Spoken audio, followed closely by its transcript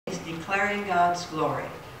declaring God's glory.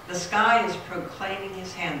 The sky is proclaiming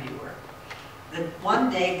his handiwork. The one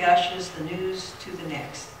day gushes the news to the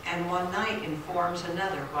next, and one night informs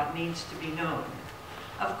another what needs to be known.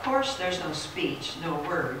 Of course, there's no speech, no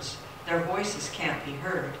words. Their voices can't be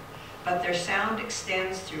heard, but their sound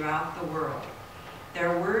extends throughout the world.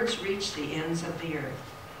 Their words reach the ends of the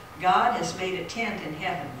earth. God has made a tent in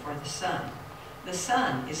heaven for the sun. The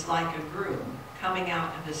sun is like a groom coming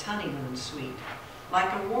out of his honeymoon suite.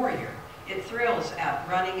 Like a warrior, it thrills at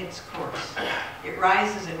running its course. It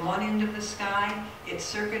rises in one end of the sky, its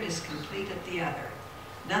circuit is complete at the other.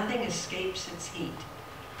 Nothing escapes its heat.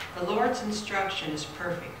 The Lord's instruction is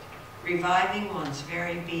perfect, reviving one's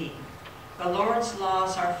very being. The Lord's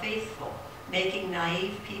laws are faithful, making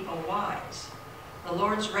naive people wise. The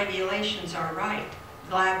Lord's regulations are right,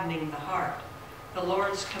 gladdening the heart. The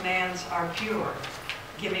Lord's commands are pure,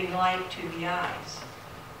 giving light to the eyes.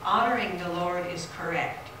 Honoring the Lord is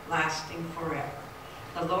correct, lasting forever.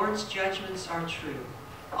 The Lord's judgments are true.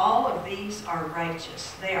 All of these are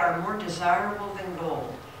righteous. They are more desirable than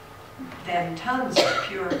gold, than tons of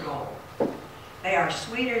pure gold. They are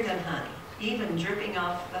sweeter than honey, even dripping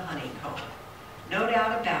off the honeycomb. No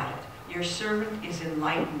doubt about it, your servant is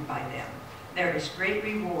enlightened by them. There is great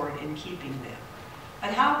reward in keeping them.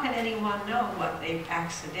 But how can anyone know what they've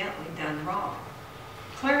accidentally done wrong?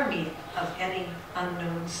 Clear me of any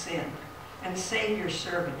unknown sin, and save your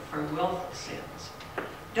servant from willful sins.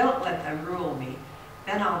 Don't let them rule me,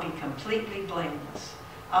 then I'll be completely blameless.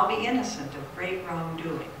 I'll be innocent of great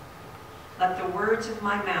wrongdoing. Let the words of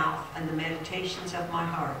my mouth and the meditations of my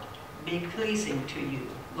heart be pleasing to you,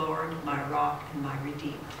 Lord, my rock and my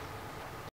redeemer.